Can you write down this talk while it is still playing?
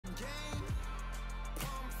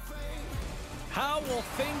how will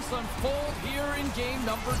things unfold here in game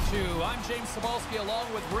number 2? I'm James Cybulski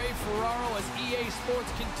along with Ray Ferraro as EA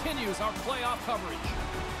Sports continues our playoff coverage.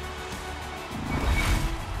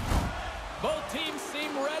 Both teams seem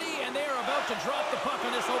ready, and they are about to drop the puck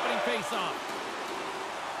on this opening faceoff.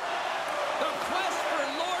 The quest for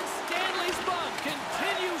Lord Stanley's Mug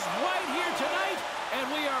continues right here tonight, and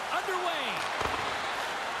we are underway.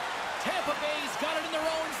 Tampa Bay's got it in their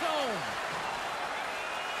own zone.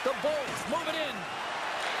 The Bulls move it in.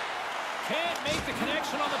 Can't make the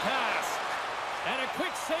connection on the pass. And a quick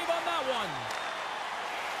save on that one.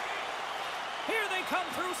 Here they come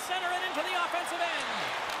through center and into the offensive end.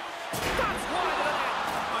 That's wide of the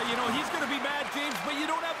net. You know, he's going to be mad, James, but you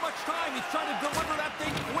don't have much time. He's trying to deliver that thing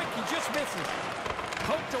quick. He just misses.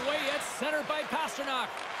 Poked away at center by Pasternak.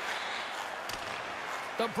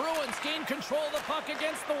 The Bruins gain control of the puck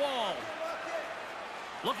against the wall.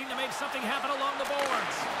 Looking to make something happen along the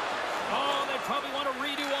boards. Oh, they probably want a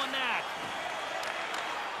redo on that.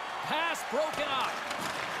 Pass broken up.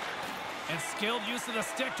 And skilled use of the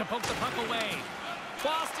stick to poke the puck away.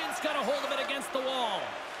 Boston's got a hold of it against the wall.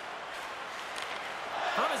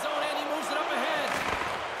 From his own end, he moves it up ahead.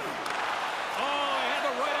 Oh, he had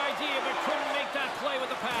the right idea, but couldn't make that play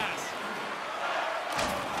with the pass.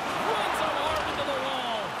 Runs him hard into the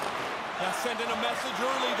wall. Yeah, sending a message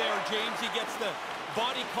early there, James. He gets the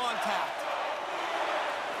body contact.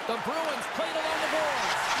 The Bruins played along the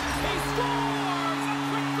boards. He scores! A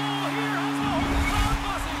quick goal here has the whole crowd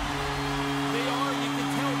buzzing. They are. You can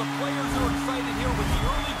tell the players are excited here with the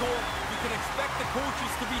early goal. You can expect the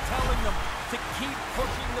coaches to be telling them to keep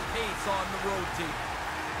pushing the pace on the road team.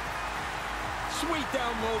 Sweet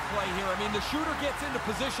down low play here. I mean, the shooter gets into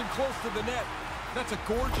position close to the net. That's a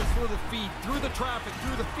gorgeous little feed through the traffic,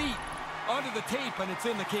 through the feet, onto the tape, and it's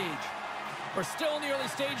in the cage. We're still in the early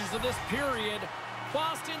stages of this period.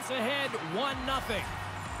 Boston's ahead 1-0.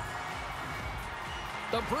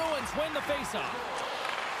 The Bruins win the faceoff.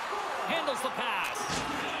 Handles the pass.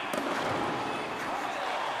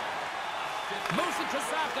 Moves it to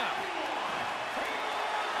Saka.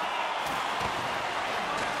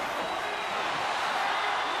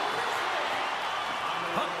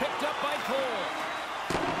 Puck picked up by Cole.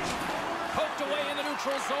 Poked away in the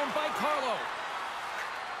neutral zone by Carlo.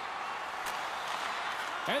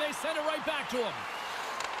 And they send it right back to him.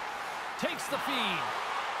 Takes the feed.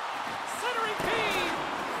 Centering feed.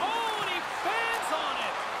 Oh, and he fans on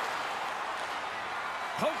it.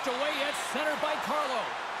 Poked away at center by Carlo.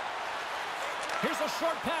 Here's a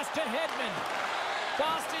short pass to Hedman.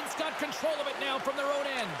 Boston's got control of it now from their own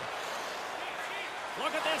end.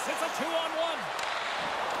 Look at this. It's a 2-on-1.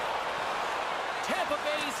 Tampa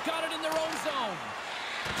Bay's got it in their own zone.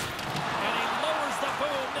 And he lowers the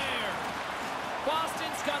boom there.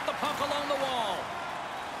 Boston's got the puck along the wall.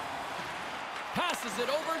 Passes it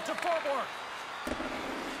over to Forborg.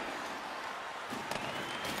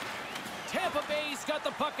 Tampa Bay's got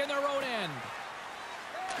the puck in their own end.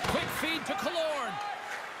 Quick feed to Killorn.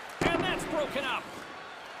 And that's broken up.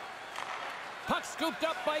 Puck scooped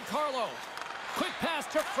up by Carlo. Quick pass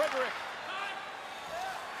to Frederick.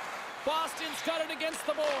 Boston's got it against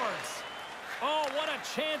the boards. Oh, what a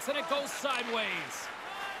chance, and it goes sideways.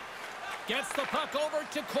 Gets the puck over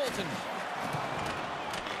to Colton.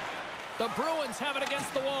 The Bruins have it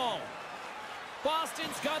against the wall.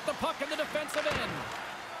 Boston's got the puck in the defensive end.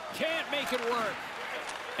 Can't make it work.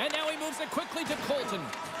 And now he moves it quickly to Colton.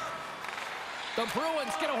 The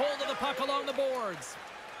Bruins get a hold of the puck along the boards.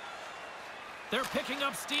 They're picking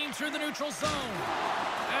up steam through the neutral zone.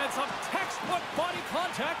 And some textbook body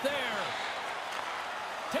contact there.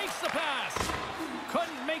 Takes the pass.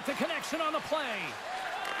 Couldn't make the connection on the play.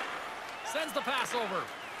 Sends the pass over.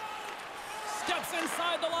 Steps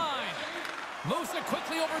inside the line. Moves it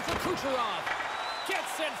quickly over to Kucherov.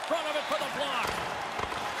 Gets in front of it for the block.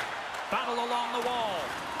 Battle along the wall.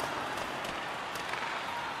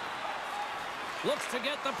 Looks to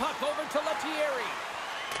get the puck over to Lettieri.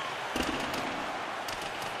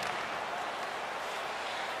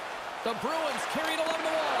 The Bruins carried along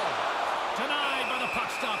the wall. Denied by the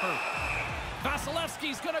puck stopper.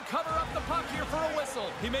 Vasilevsky's going to cover up the puck here for a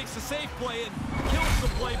whistle. He makes a safe play and kills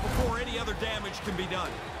the play before any other damage can be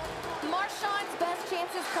done. Marchand's best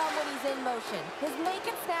chances come when he's in motion. His make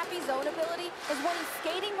and snappy zone ability is when he's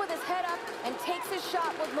skating with his head up and takes his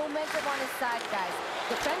shot with momentum on his side, guys.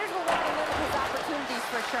 Defenders will want to limit his opportunities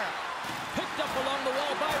for sure. Picked up along the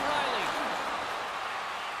wall by Riley.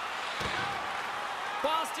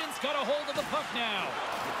 Boston's got a hold of the puck now.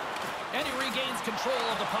 And he regains control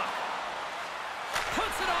of the puck.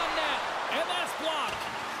 Puts it on net, and that's blocked.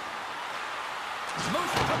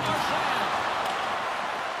 Moves it to Marchand.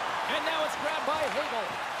 And now it's grabbed by Hagel.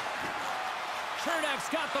 Chernak's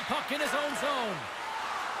got the puck in his own zone.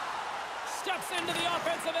 Steps into the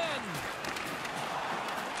offensive end.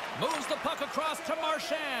 Moves the puck across to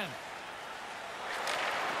Marchand.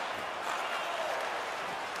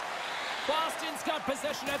 Boston's got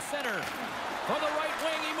possession at center. For the right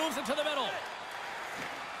wing, he moves it to the middle.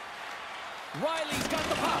 Riley's got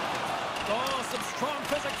the puck. Oh, some strong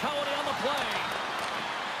physicality on the play.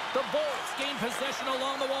 The Bolts gain possession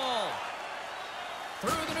along the wall.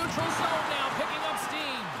 Through the neutral zone now, picking up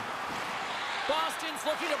steam. Boston's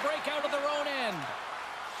looking to break out of their own end.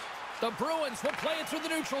 The Bruins will play it through the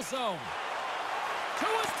neutral zone. To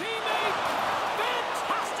his teammate.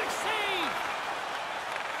 Fantastic save.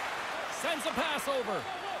 Sends a pass over.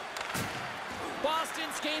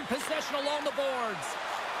 Boston's gained possession along the boards.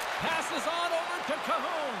 Passes on over to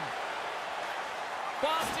Cahoon.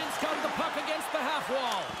 Boston's got the puck against the half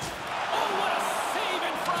wall. Oh, what a save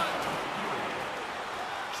in front.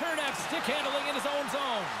 Chernak stick handling in his own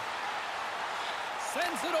zone.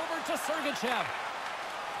 Sends it over to Sergachev.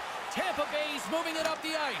 Tampa Bay's moving it up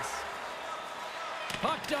the ice.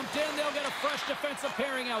 Puck dumped in. They'll get a fresh defensive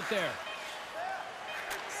pairing out there.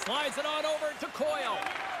 Slides it on over to Coyle.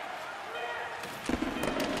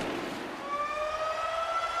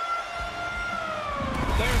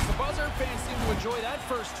 There's the buzzer. Fans seem to enjoy that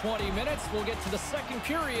first 20 minutes. We'll get to the second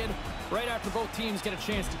period right after both teams get a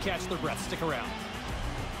chance to catch their breath. Stick around.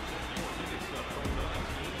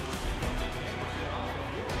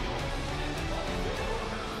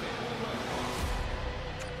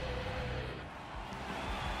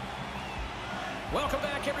 Welcome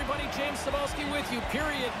back, everybody. James Cybulski with you.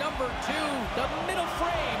 Period number 2. The middle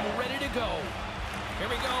frame ready to go.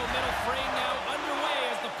 Here we go. Middle frame now underway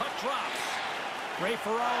as the puck drops. Ray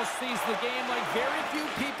Ferraro sees the game like very few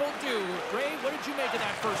people do. Ray, what did you make of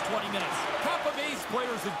that first 20 minutes? Tampa Bay's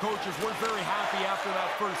players and coaches weren't very happy after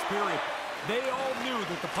that first period. They all knew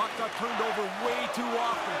that the puck got turned over way too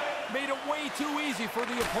often. Made it way too easy for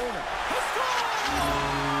the opponent. He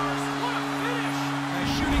scores! What a finish! And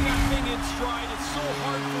shooting that thing in stride, it's so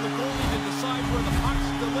hard for the goalie to decide where the puck's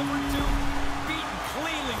delivered to. Beaten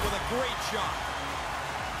cleanly with a great shot.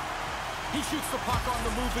 He shoots the puck on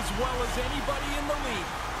the move as well as anybody in the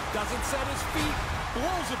league. Doesn't set his feet,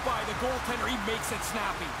 blows it by the goaltender. He makes it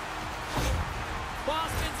snappy.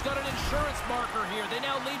 Boston's got an insurance marker here. They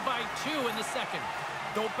now lead by 2 in the second.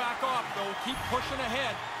 Don't back off, though. Keep pushing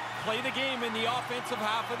ahead. Play the game in the offensive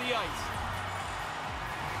half of the ice.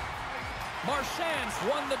 Marchand's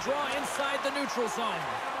won the draw inside the neutral zone.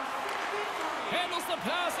 Handles the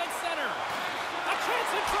pass at center. A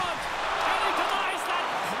chance in front. And he denies that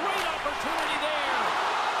great opportunity there.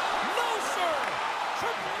 No, sir.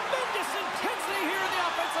 Tremendous intensity here in the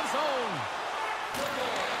offensive zone.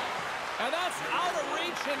 And that's out of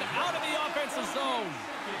reach and out of the offensive zone.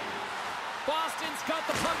 Boston's got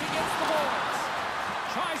the puck against the boards.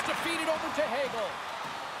 Tries to feed it over to Hagel.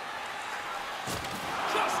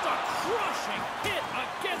 Just a crushing hit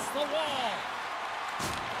against the wall.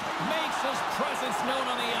 Makes his presence known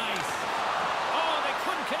on the ice. Oh, they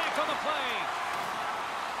couldn't connect on the play.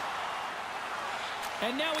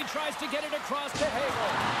 And now he tries to get it across to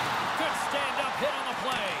Hagel. Good stand-up hit on the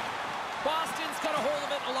play. Boston's got a hold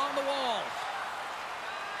of it along the wall.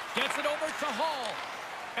 Gets it over to Hall.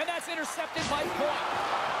 And that's intercepted by Point.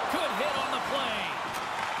 Good hit on the play.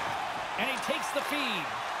 And he takes the feed.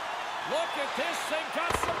 Look at this. They've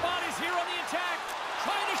got some bodies here on the attack.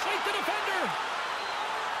 Trying to shake the defender.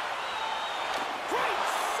 Great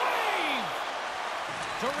save!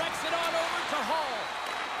 Directs it on over to Hall.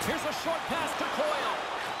 Here's a short pass to Coyle.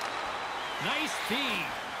 Nice feed.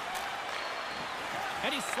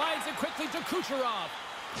 And he slides it quickly to Kucherov.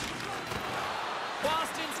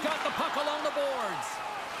 Boston's got the puck along the boards.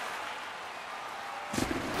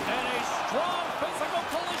 And a strong physical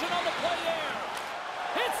collision on the play there.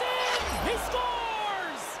 It's in! He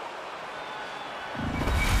scores!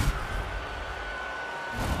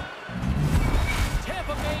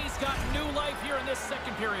 Tampa Bay's got new life here in this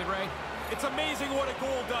second period, Ray. It's amazing what a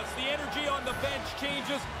goal does. The energy on the bench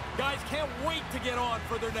changes. Guys can't wait to get on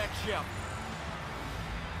for their next shift.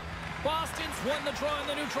 Boston's won the draw in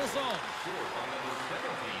the neutral zone.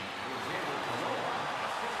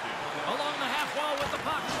 Along the half wall with the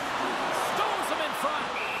puck. Stones him in front.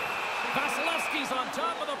 Vasilevsky's on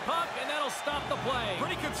top of the puck, and that'll stop the play.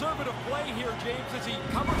 Pretty conservative play here, James, as he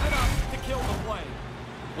covers it up to kill the play.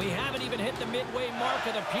 We haven't even hit the midway mark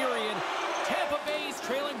of the period. Tampa Bay's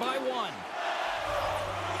trailing by 1.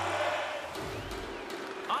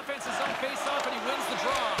 Offense is on face-off, and he wins the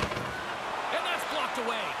draw. And that's blocked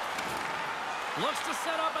away. Looks to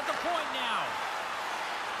set up at the point now.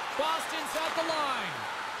 Boston's at the line.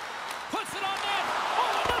 Puts it on net.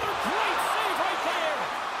 Oh, another great save right there.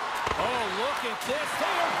 Oh, look at this.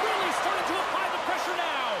 They are really starting to apply the pressure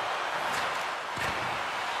now.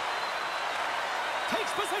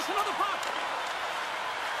 Takes possession of the puck.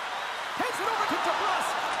 Takes it over to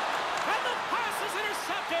DeBrusque. And the pass is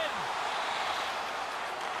intercepted.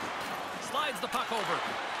 Slides the puck over.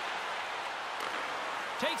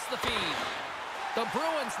 Takes the feed. The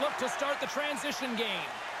Bruins look to start the transition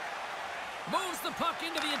game. Moves the puck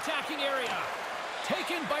into the attacking area.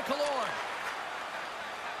 Taken by Killorn.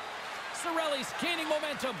 Cirelli's gaining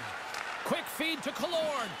momentum. Quick feed to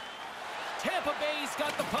Killorn. Tampa Bay's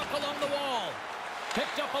got the puck along the wall.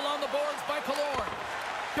 Picked up along the boards by Killorn.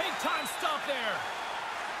 Big time stop there.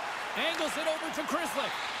 Angles it over to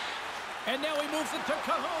Grzelcyk. And now he moves it to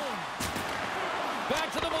Cahoon.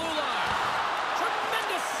 Back to the blue line.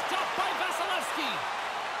 Tremendous stop by Vasilevsky.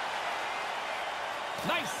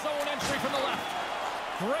 Nice zone entry from the left.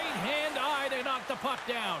 Great hand-eye to knock the puck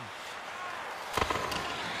down.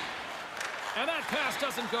 And that pass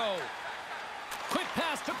doesn't go. Quick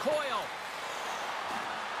pass to Coyle.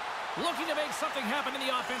 Looking to make something happen in the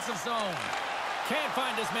offensive zone. Can't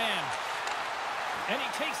find his man. And he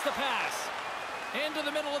takes the pass. Into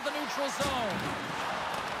the middle of the neutral zone.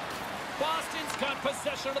 Boston's got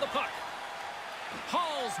possession of the puck.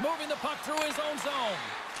 Hall's moving the puck through his own zone.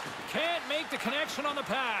 Can't make the connection on the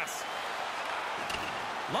pass.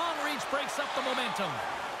 Long reach breaks up the momentum.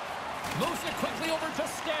 Moves it quickly over to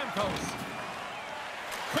Stamkos.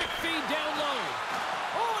 Quick feed down low.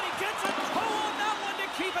 Oh, and he gets a toe on that one to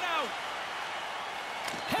keep it out.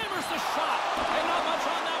 Hammers the shot, and not much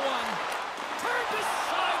on that one. Turned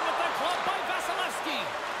aside with the club by Vasilevsky.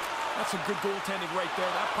 That's some good goaltending right there.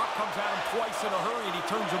 That puck comes at him twice in a hurry, and he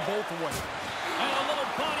turns them both away. And a little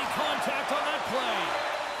body contact on that play.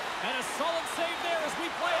 And a solid save there as we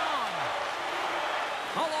play on.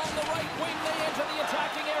 Along the right wing, they enter the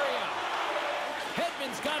attacking area.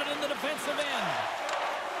 Hedman's got it in the defensive end.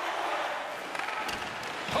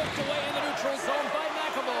 Poked away in the neutral zone by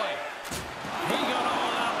McAvoy. He got all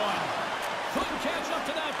of that one. Couldn't catch up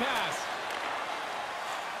to that pass.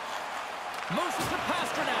 Moves it to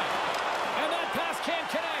Pasternak. And that pass can't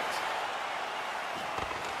connect.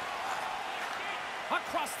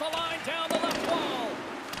 Across the line, down the left wall.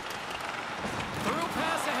 Through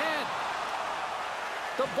pass ahead.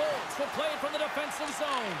 The Bolts will play it from the defensive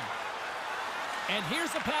zone. And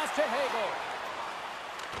here's the pass to Hagel.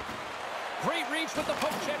 Great reach with the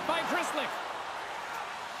poke check by Grzelcyk.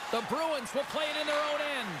 The Bruins will play it in their own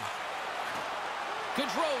end.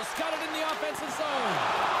 Gaudreau's got it in the offensive zone.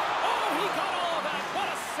 Oh, he got all of that. What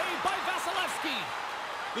a save by Vasilevsky.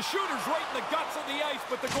 The shooter's right in the guts of the ice,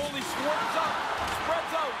 but the goalie swerves up,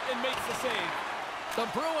 spreads out, and makes the save. The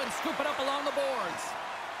Bruins scoop it up along the boards.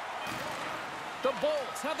 The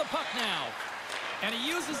Bolts have the puck now. And he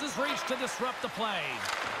uses his reach to disrupt the play.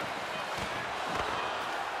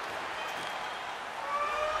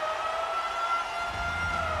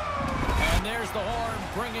 And there's the horn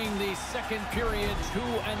bringing the second period to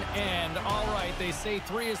an end. All right, they say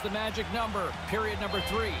 3 is the magic number. Period number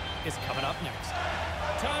 3 is coming up next.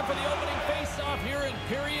 Time for the opening face-off here in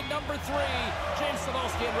period number 3. James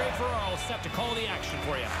Cybulski and Ray Ferraro set to call the action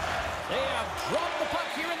for you. They have dropped the puck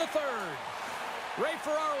here in the third. Ray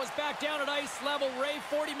Ferraro is back down at ice level. Ray,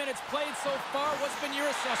 40 minutes played so far. What's been your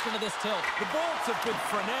assessment of this tilt? The Bolts have been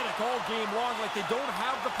frenetic all game long. Like they don't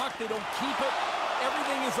have the puck. They don't keep it.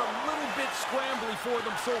 Everything is a little bit scrambly for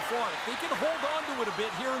them so far. If they can hold on to it a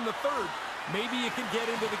bit here in the third, maybe you can get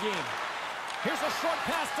into the game. Here's a short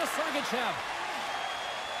pass to Sergachev.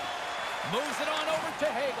 Moves it on over to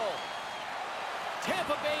Hagel.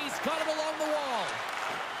 Tampa Bay's got it along the wall.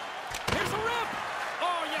 Here's a rip.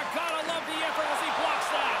 Oh, you gotta love the effort as he blocks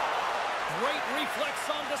that. Great reflex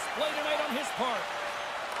on display tonight on his part.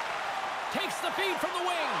 Takes the feed from the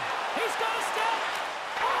wing. He's got a step.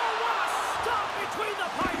 Oh, what a stop between the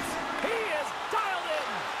pipes. He is dialed in.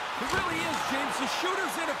 He really is, James. The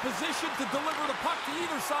shooter's in a position to deliver the puck to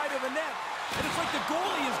either side of the net. And it's like the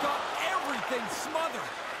goalie has got everything smothered.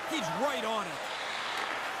 He's right on it.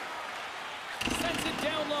 Sends it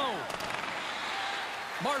down low.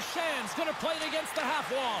 Marchand's going to play it against the half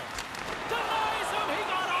wall. Denies him. He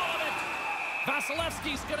got all of it.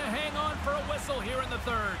 Vasilevsky's going to hang on for a whistle here in the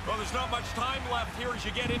third. Well, there's not much time left here as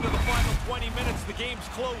you get into the final 20 minutes. The game's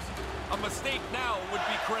close. A mistake now would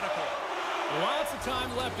be critical. Lots of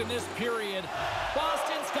time left in this period.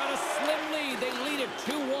 Boston's got a slim lead. They lead it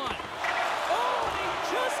 2-1. Oh, they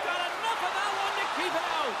just got enough of that one to keep it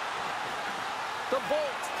out. The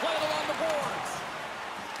Bolts play it along the boards.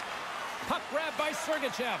 Puck grab by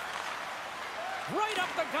Sergachev. Right up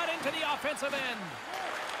the gut into the offensive end.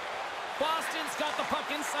 Boston's got the puck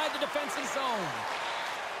inside the defensive zone.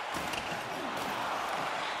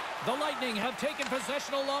 The Lightning have taken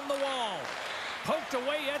possession along the wall. Poked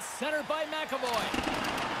away at center by McAvoy.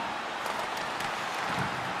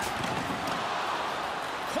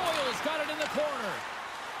 Coyle's got it in the corner.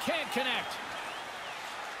 Can't connect.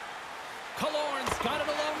 Killorn's got it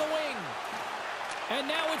along the wing. And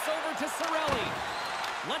now it's over to Cirelli.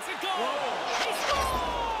 Lets it go. Whoa. He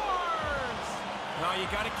scores! Now you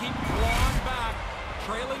got to keep clawing back.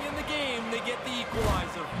 Trailing in the game, they get the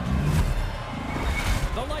equalizer.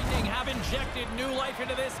 The Lightning have injected new life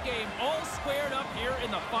into this game, all squared up here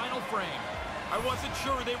in the final frame. I wasn't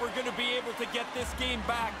sure they were going to be able to get this game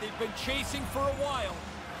back. They've been chasing for a while.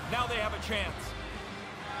 Now they have a chance.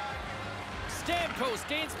 Stamkos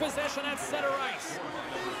gains possession at center ice.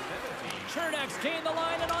 Chernak's gained the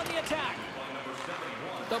line and on the attack.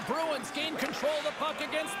 The Bruins gain control of the puck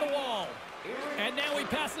against the wall. And now he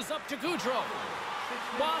passes up to Gaudreau.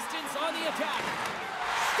 Boston's on the attack.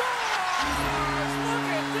 Scores! Look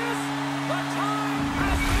at this! The time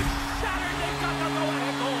has been shattered. They've got the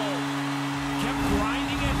go-ahead goal. Kept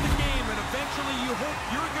grinding at the game, and eventually you hope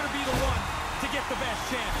you're going to be the one to get the best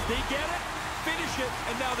chance. They get it, finish it,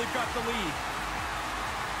 and now they've got the lead.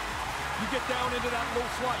 You get down into that low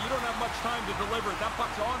slot, you don't have much time to deliver it. That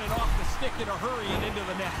puck's on and off the stick in a hurry and into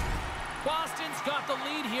the net. Boston's got the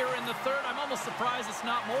lead here in the third. I'm almost surprised it's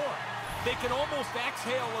not more. They can almost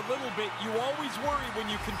exhale a little bit. You always worry when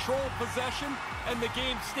you control possession and the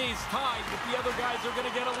game stays tied that the other guys are going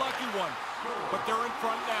to get a lucky one. But they're in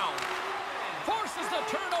front now. Forces the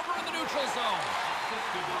turnover in the neutral zone.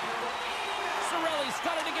 Cirelli's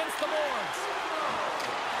got it against the boards.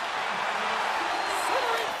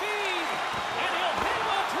 Centering feed. And he'll hang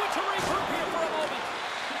on to it to regroup here for a moment.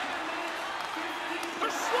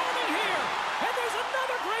 They're swarming here. And there's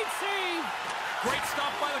another great save. Great stop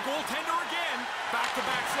by the goaltender again.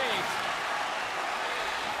 Back-to-back saves.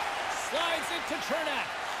 Slides it to Cernak.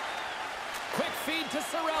 Quick feed to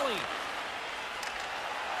Cirelli.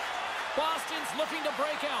 Boston's looking to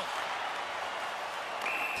break out.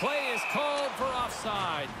 Play is called for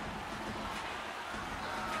offside.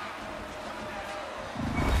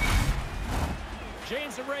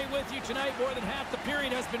 James and Ray with you tonight. More than half the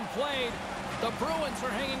period has been played. The Bruins are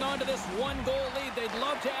hanging on to this one-goal lead. They'd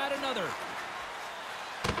love to add another.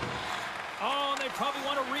 Oh, they probably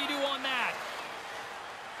want to redo on that.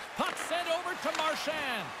 Puck sent over to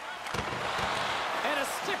Marchand. And a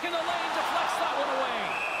stick in the lane deflects that one away.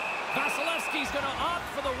 Vasilevsky's going to opt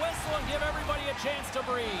for the whistle and give everybody a chance to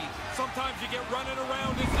breathe. Sometimes you get running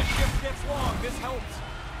around as the shift gets long. This helps.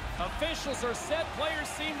 Officials are set. Players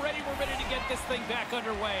seem ready. We're ready to get this thing back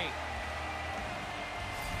underway.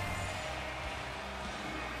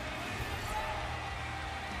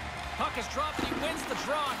 Puck is dropped and he wins the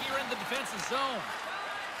draw here in the defensive zone.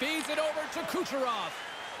 Feeds it over to Kucherov.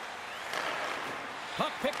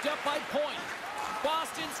 Puck picked up by Point.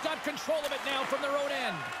 Boston's got control of it now from their own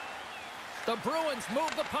end. The Bruins move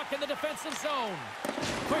the puck in the defensive zone.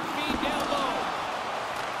 Quick feed down low.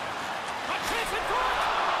 A chance in front,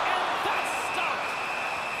 and that's stopped.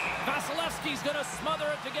 Vasilevsky's going to smother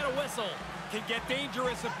it to get a whistle. Can get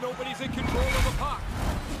dangerous if nobody's in control of the puck.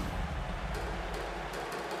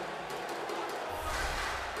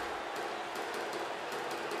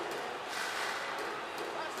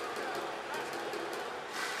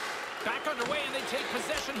 Back underway, and they take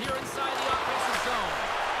possession here inside the offensive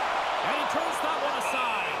zone. And he turns that one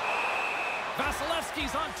aside.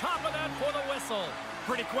 Vasilevsky's on top of that for the whistle.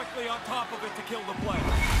 Pretty quickly on top of it to kill the play.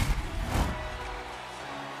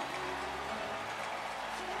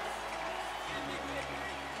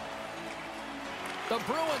 The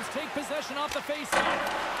Bruins take possession off the faceoff.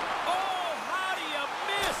 Oh, how do you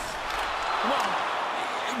miss? Well,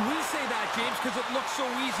 we say that, James, because it looks so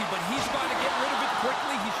easy, but he's got to get rid of it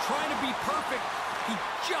quickly. He's trying to be perfect. He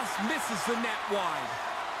just misses the net wide.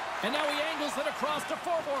 And now he angles it across to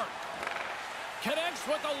forward. Connects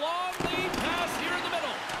with a long lead pass here in the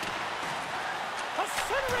middle. A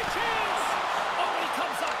centering chance. Oh, and he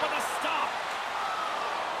comes up with a stop.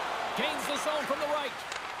 Gains the zone from the right.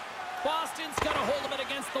 Boston's got a hold of it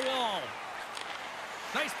against the wall.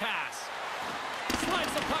 Nice pass.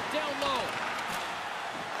 Slides the puck down low.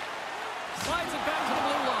 Slides it back to the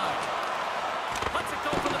blue line. Lets it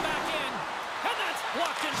go from the back end. And that's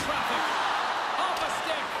blocked in traffic. Off a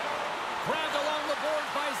stick. Grabbed along the board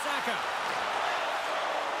by Zacha.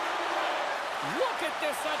 Look at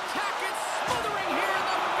this attack. It's smothering here.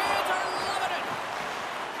 The fans are loving it.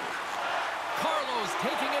 Carlos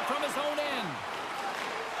taking it from his own end.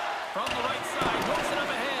 From the right side, moves it up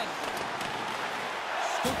ahead.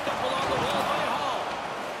 Scooped up along the wall by Hall.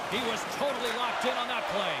 He was totally locked in on that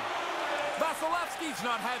play. Vasilevsky's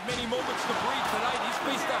not had many moments to breathe tonight. He's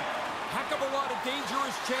faced a heck of a lot of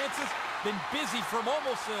dangerous chances. Been busy from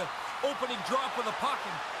almost an opening drop of the puck,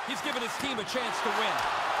 and he's given his team a chance to win.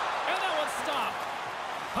 And that one stopped.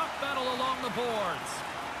 Puck battle along the boards.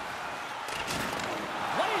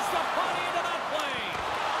 Lays the body into that play.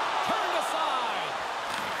 Turned aside.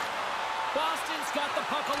 Boston's got the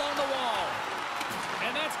puck along the wall.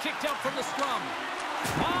 And that's kicked out from the scrum.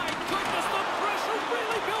 My goodness, the pressure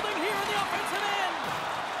really building here in the offensive end.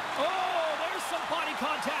 Oh, there's some body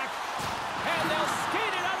contact. And they'll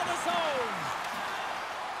skate it out of the zone.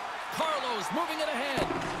 Carlos moving it ahead.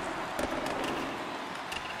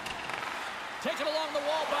 Taken along the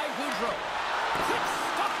wall by Goudreau. Quick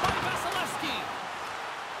stop by Vasilevsky.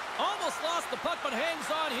 Almost lost the puck, but hangs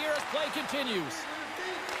on here as play continues.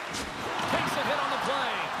 Takes a hit on the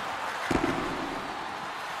play.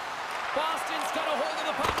 Boston's got a hold of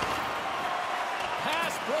the puck.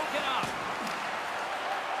 Pass broken up.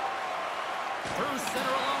 Through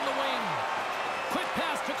center along the wing. Quick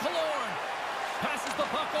pass to Killorn. Passes the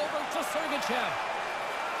puck over to Sergachev.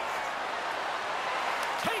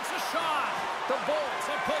 Takes a shot. The Bolts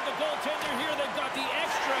have pulled the goaltender here. They've got the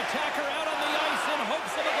extra attacker out on the ice in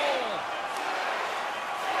hopes of a goal.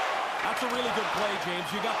 That's a really good play, James.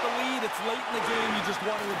 You got the lead. It's late in the game. You just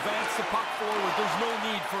want to advance the puck forward. There's no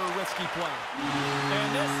need for a risky play. And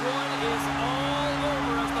this one is all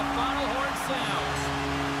over as the final horn sounds.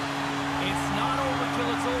 It's not over till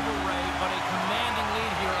it's over, Ray, but a commanding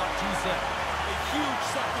lead here up 2-0. A huge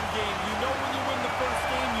second game. You know when you win the first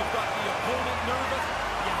game, you've got the opponent nervous.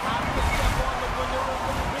 You have to step on them when they're a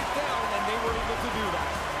little bit down, and they were able to do that.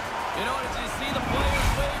 You know, as you see the players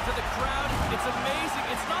wave to the crowd, it's amazing.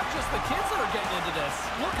 It's not just the kids that are getting into this.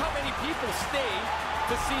 Look how many people stay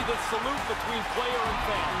to see the salute between player and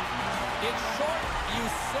fan. In short, you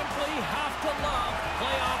simply have to love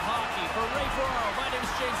playoff hockey. For Ray Ferraro, my name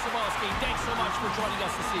is James Cybulski. Thanks so much for joining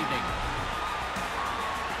us this evening.